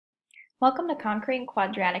Welcome to Conquering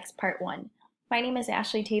Quadratics Part 1. My name is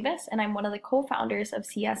Ashley Tavis and I'm one of the co-founders of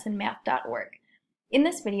csandmath.org. In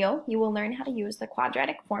this video, you will learn how to use the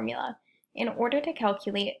quadratic formula in order to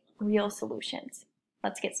calculate real solutions.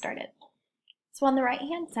 Let's get started. So on the right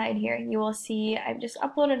hand side here, you will see I've just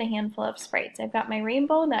uploaded a handful of sprites. I've got my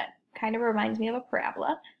rainbow that kind of reminds me of a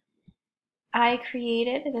parabola. I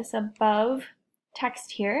created this above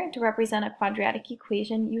text here to represent a quadratic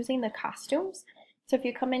equation using the costumes. So if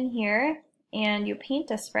you come in here and you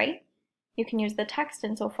paint a sprite, you can use the text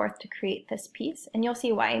and so forth to create this piece, and you'll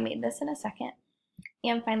see why I made this in a second.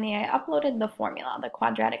 And finally, I uploaded the formula, the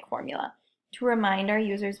quadratic formula, to remind our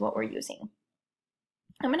users what we're using.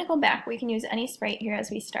 I'm going to go back. We can use any sprite here as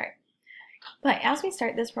we start. But as we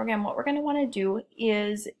start this program, what we're going to want to do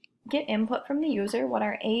is get input from the user what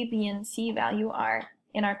our a, b, and c value are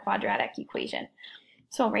in our quadratic equation.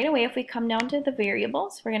 So right away, if we come down to the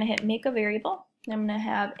variables, we're going to hit make a variable. I'm going to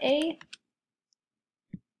have a,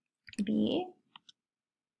 b,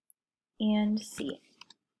 and c.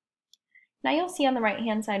 Now you'll see on the right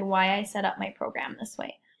hand side why I set up my program this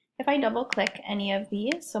way. If I double click any of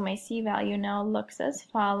these, so my c value now looks as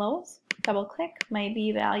follows. Double click my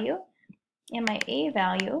b value and my a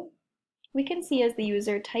value. We can see as the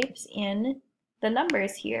user types in the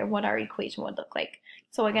numbers here what our equation would look like.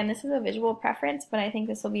 So again, this is a visual preference, but I think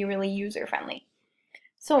this will be really user friendly.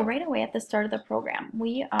 So right away at the start of the program,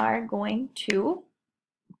 we are going to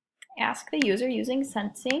ask the user using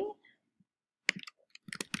sensing,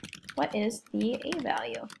 what is the a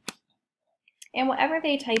value? And whatever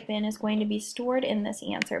they type in is going to be stored in this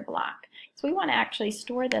answer block. So we want to actually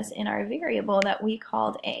store this in our variable that we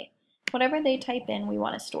called a. Whatever they type in, we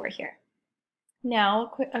want to store here.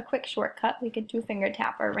 Now, a quick shortcut, we could two-finger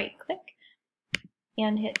tap or right-click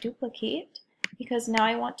and hit duplicate, because now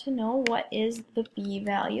I want to know what is the b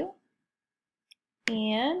value.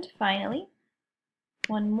 And finally,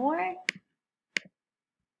 one more,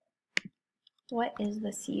 what is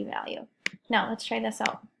the c value? Now let's try this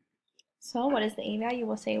out. So what is the a value?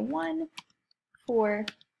 We'll say 1, 4,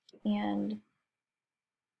 and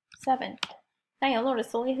 7. Now you'll notice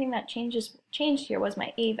the only thing that changed here was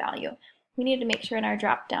my a value. We need to make sure in our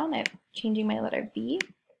drop down I'm changing my letter b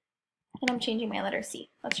and I'm changing my letter c.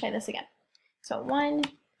 Let's try this again. So 1,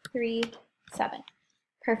 3, 7.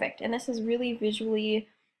 Perfect. And this is really visually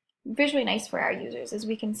nice for our users, as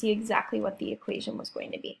we can see exactly what the equation was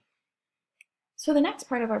going to be. So the next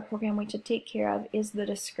part of our program we should take care of is the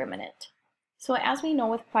discriminant. So as we know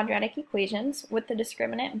with quadratic equations, with the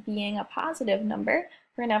discriminant being a positive number,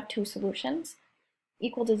 we're going to have two solutions.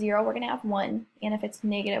 Equal to 0, we're going to have 1, and if it's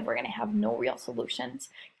negative, we're going to have no real solutions.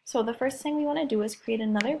 So the first thing we want to do is create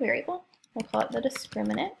another variable. We'll call it the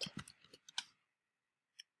discriminant.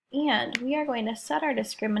 And we are going to set our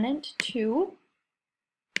discriminant to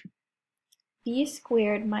b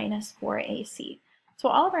squared minus 4ac. So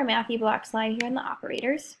all of our mathy blocks lie here in the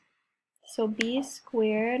operators. So b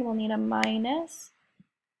squared, we'll need a minus,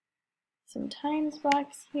 some times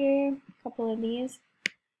blocks here, a couple of these.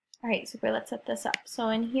 All right, super, let's set this up. So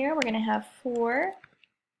in here, we're going to have 4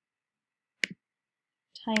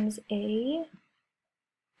 times a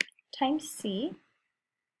times c.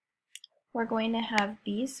 We're going to have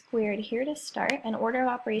b squared here to start, and order of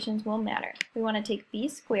operations will matter. We want to take b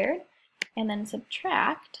squared and then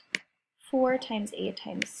subtract 4 times a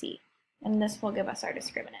times c, and this will give us our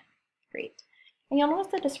discriminant. Great. And you'll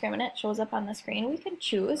notice the discriminant shows up on the screen. We can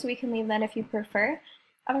choose, we can leave that if you prefer.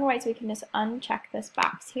 Otherwise, we can just uncheck this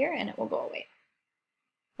box here and it will go away.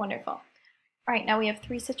 Wonderful. All right, now we have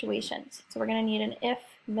 3 situations. So we're going to need an if,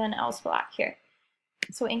 then else block here.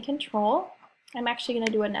 So in control, I'm actually going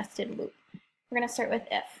to do a nested loop. We're going to start with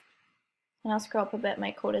if. And I'll scroll up a bit.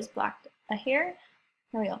 My code is blocked here.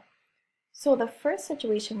 There we go. So the first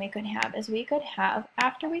situation we could have is we could have,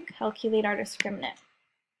 after we calculate our discriminant,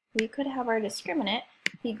 we could have our discriminant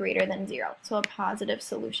be greater than 0, so a positive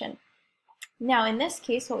solution. Now in this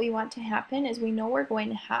case, what we want to happen is we know we're going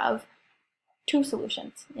to have 2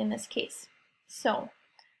 solutions in this case. So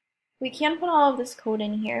we can put all of this code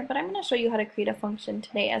in here, but I'm going to show you how to create a function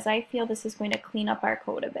today, as I feel this is going to clean up our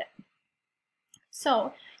code a bit.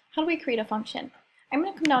 So how do we create a function? I'm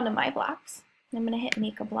going to come down to my blocks, and I'm going to hit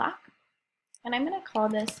make a block, and I'm going to call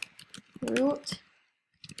this root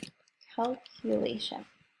calculation.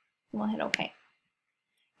 And we'll hit OK.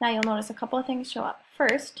 Now you'll notice a couple of things show up.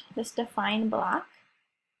 First, this define block,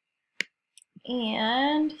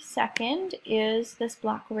 and second is this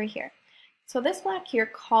block over here. So this block here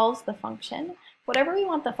calls the function. Whatever we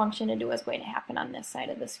want the function to do is going to happen on this side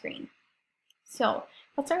of the screen. So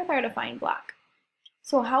let's start with our define block.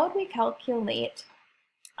 So how would we calculate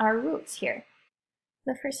our roots here?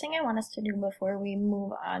 The first thing I want us to do before we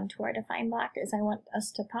move on to our define block is I want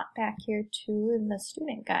us to pop back here to the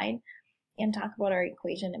student guide and talk about our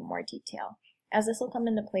equation in more detail, as this will come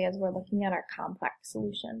into play as we're looking at our complex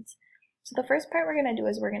solutions. So the first part we're going to do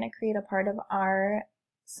is we're going to create a part of our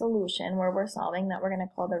solution where we're solving that we're going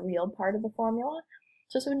to call the real part of the formula.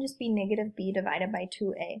 So this would just be negative b divided by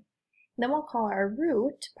 2a. Then we'll call our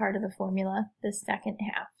root part of the formula the second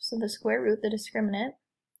half. So the square root, the discriminant,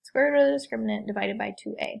 square root of the discriminant divided by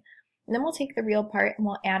 2a. And then we'll take the real part and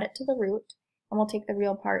we'll add it to the root, and we'll take the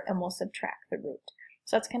real part and we'll subtract the root.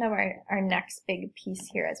 So that's kind of our next big piece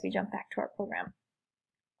here as we jump back to our program.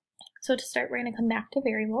 So to start, we're going to come back to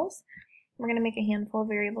variables. We're going to make a handful of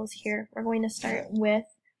variables here. We're going to start with,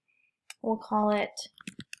 we'll call it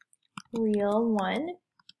real 1,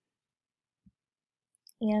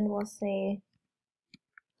 and we'll say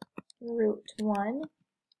root 1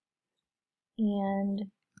 and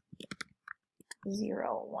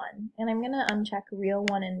 0, 1. And I'm going to uncheck real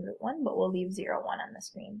 1 and root 1, but we'll leave 0, 1 on the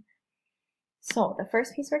screen. So the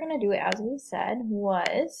first piece we're going to do, as we said,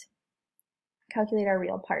 was calculate our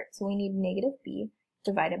real part. So we need negative b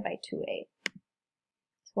divided by 2a.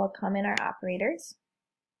 So we'll come in our operators,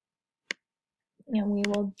 and we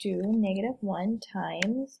will do negative 1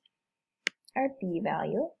 times our b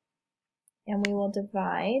value, and we will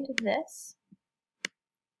divide this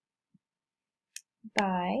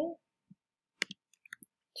by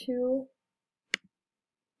 2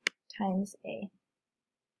 times a.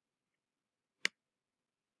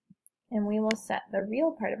 And we will set the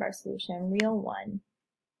real part of our solution, real 1,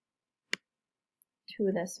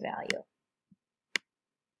 to this value.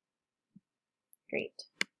 Great.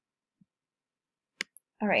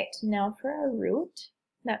 All right, now for our root,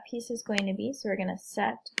 that piece is going to be, so we're going to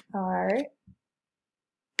set our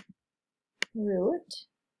root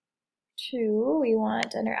to, we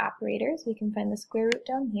want under operators, we can find the square root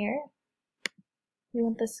down here. We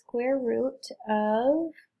want the square root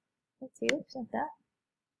of, let's see, oops, not that.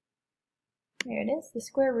 There it is, the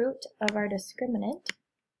square root of our discriminant,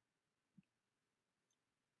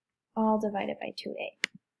 all divided by 2a.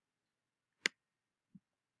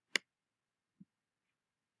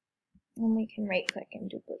 And we can right click and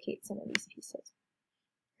duplicate some of these pieces.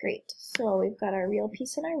 Great, so we've got our real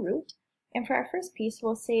piece and our root. And for our first piece,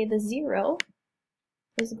 we'll say the 0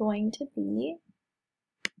 is going to be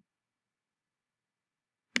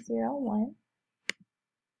 0, 1.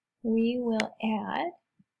 We will add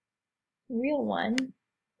real 1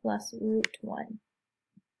 plus root 1.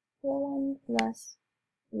 Real 1 plus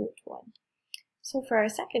root 1. So for our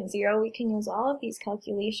second 0, we can use all of these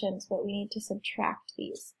calculations, but we need to subtract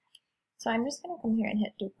these. So I'm just going to come here and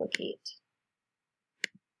hit duplicate.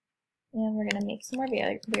 And we're going to make some more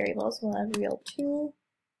variables. We'll have real 2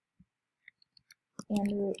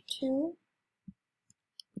 and root 2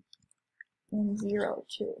 and 0,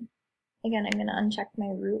 2. Again, I'm going to uncheck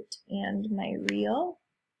my root and my real.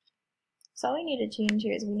 So all we need to change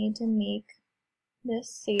here is we need to make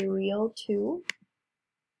this say real 2,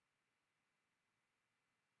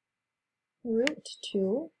 root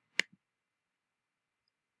 2,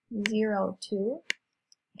 0, 2,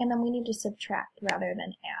 and then we need to subtract rather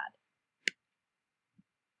than add.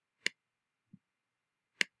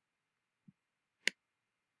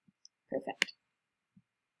 Perfect.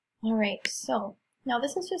 All right, so now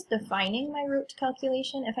this is just defining my root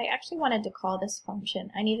calculation. If I actually wanted to call this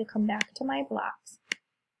function, I need to come back to my blocks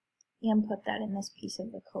and put that in this piece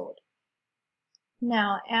of the code.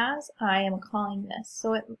 Now, as I am calling this,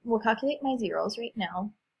 so it will calculate my zeros right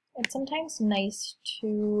now. It's sometimes nice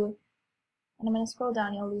to, and I'm going to scroll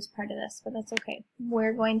down, you'll lose part of this, but that's okay.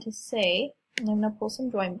 We're going to say, and I'm going to pull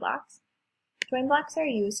some join blocks. Join blocks are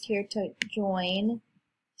used here to join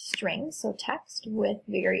strings, so text with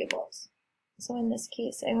variables. So in this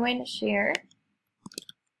case, I'm going to share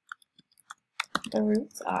the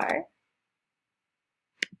roots are,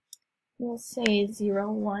 we'll say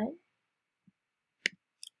 0, 1,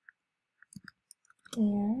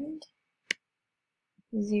 and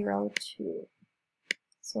 0, 2.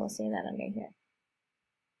 So we'll say that under here.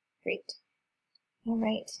 Great. All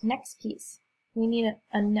right, next piece. We need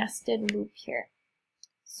a nested loop here.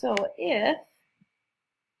 So if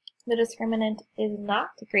the discriminant is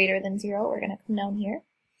not greater than 0, we're going to come down here,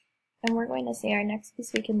 and we're going to say our next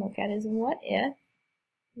piece we can look at is what if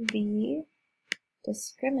the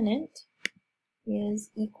discriminant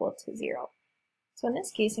is equal to 0. So in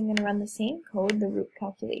this case, I'm going to run the same code, the root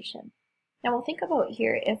calculation. Now we'll think about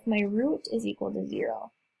here if my root is equal to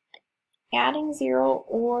 0. Adding 0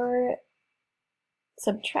 or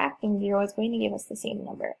subtracting 0 is going to give us the same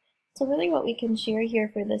number. So really what we can share here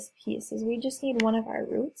for this piece is we just need one of our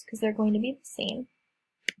roots because they're going to be the same.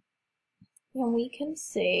 And we can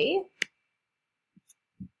say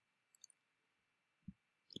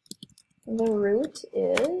the root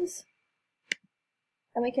is,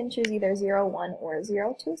 and we can choose either 0, 1, or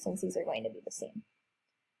 0, 2, since these are going to be the same.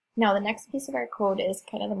 Now the next piece of our code is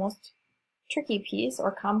kind of the most tricky piece,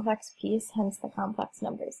 or complex piece, hence the complex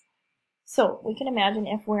numbers. So we can imagine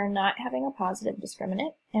if we're not having a positive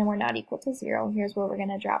discriminant and we're not equal to 0, here's where we're going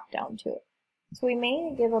to drop down to. So we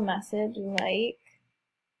may give a message like,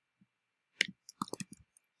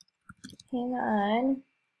 hang on,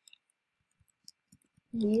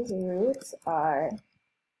 these roots are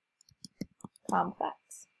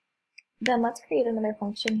complex. Then let's create another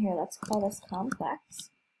function here. Let's call this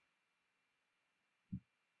complex.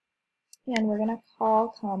 And we're going to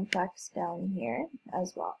call complex down here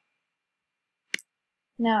as well.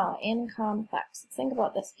 Now, in complex, think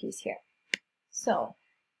about this piece here. So,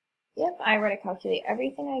 if I were to calculate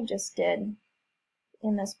everything I just did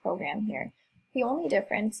in this program here, the only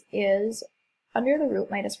difference is under the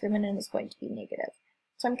root, my discriminant is going to be negative.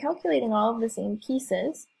 So I'm calculating all of the same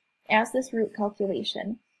pieces as this root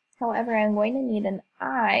calculation. However, I'm going to need an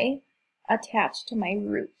I attached to my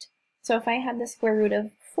root. So if I had the square root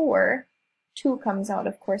of 4, 2 comes out,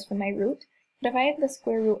 of course, from my root. But if I have the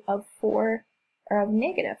square root of 4, or of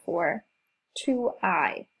negative 4,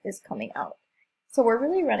 2i is coming out. So we're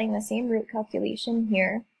really running the same root calculation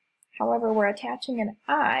here. However, we're attaching an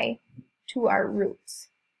I to our roots.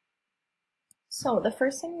 So the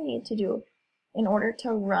first thing we need to do in order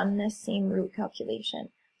to run this same root calculation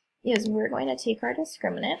is we're going to take our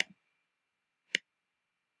discriminant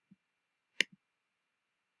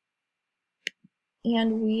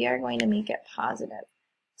and we are going to make it positive.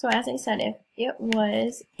 So as I said, if it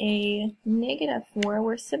was a negative 4,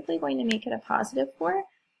 we're simply going to make it a positive 4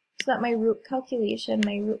 so that my root calculation,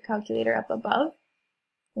 my root calculator up above,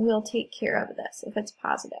 will take care of this if it's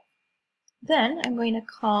positive. Then I'm going to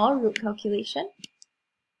call root calculation,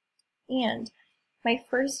 and my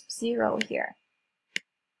first 0 here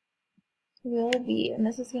will be, and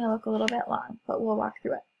this is going to look a little bit long, but we'll walk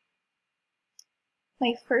through it.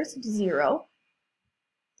 My first 0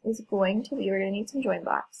 is going to be, we're going to need some join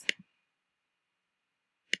blocks.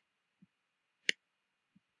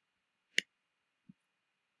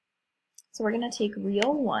 So we're going to take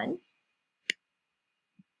real 1,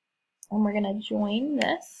 and we're going to join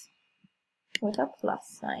this with a plus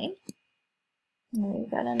sign. And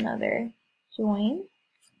we've got another join.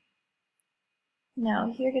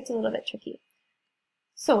 Now here gets a little bit tricky.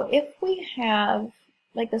 So if we have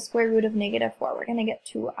like the square root of negative 4, we're going to get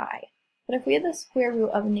 2i. But if we have the square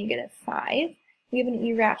root of negative 5, we have an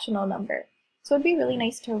irrational number. So it'd be really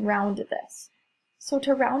nice to round this. So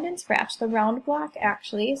to round and scratch, the round block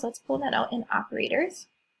actually, so let's pull that out in operators.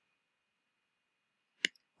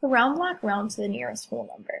 The round block rounds to the nearest whole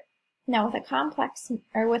number. Now with a complex,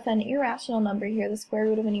 or with an irrational number here, the square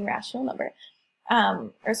root of an irrational number,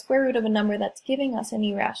 or square root of a number that's giving us an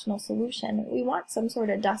irrational solution, we want some sort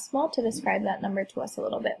of decimal to describe that number to us a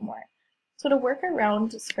little bit more. So to work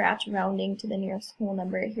around scratch rounding to the nearest whole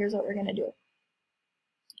number, here's what we're going to do.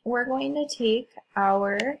 We're going to take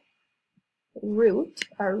our root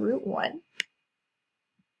 1,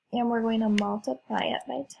 and we're going to multiply it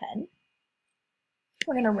by 10.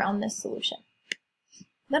 We're going to round this solution.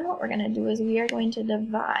 Then what we're going to do is we are going to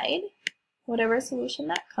divide whatever solution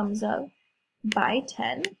that comes of by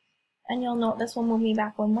 10, and you'll note this will move me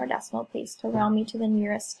back one more decimal place to round me to the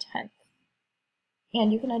nearest tenth.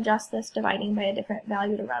 And you can adjust this dividing by a different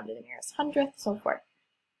value to round to the nearest hundredth, so forth.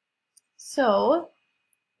 So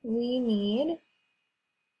we need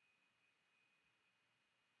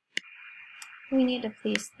to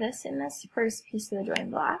place this in this first piece of the join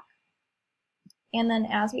block. And then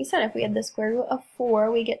as we said, if we had the square root of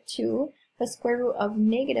 4, we get 2. The square root of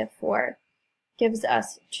negative 4 gives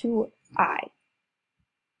us 2i.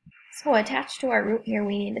 So attached to our root here,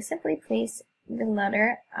 we need to simply place the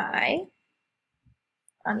letter I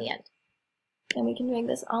on the end. And we can make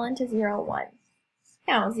this all into 0, 1.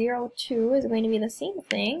 Now 0, 2 is going to be the same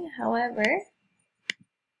thing. However,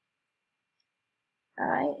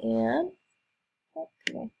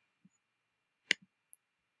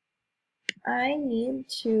 I need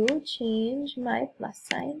to change my plus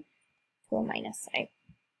sign to a minus sign.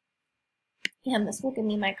 And this will give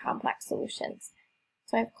me my complex solutions.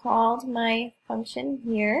 So I've called my function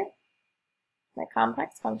here, my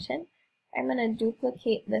complex function. I'm going to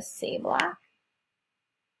duplicate this say block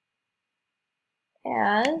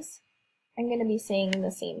as I'm going to be saying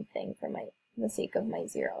the same thing for the sake of my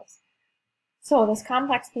zeros. So this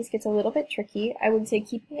complex piece gets a little bit tricky. I would say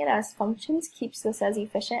keeping it as functions keeps this as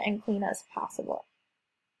efficient and clean as possible.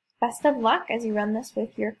 Best of luck as you run this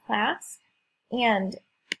with your class. And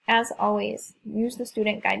as always, use the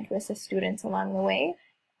student guide to assist students along the way,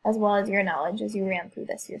 as well as your knowledge as you ran through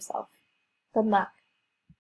this yourself. Good luck.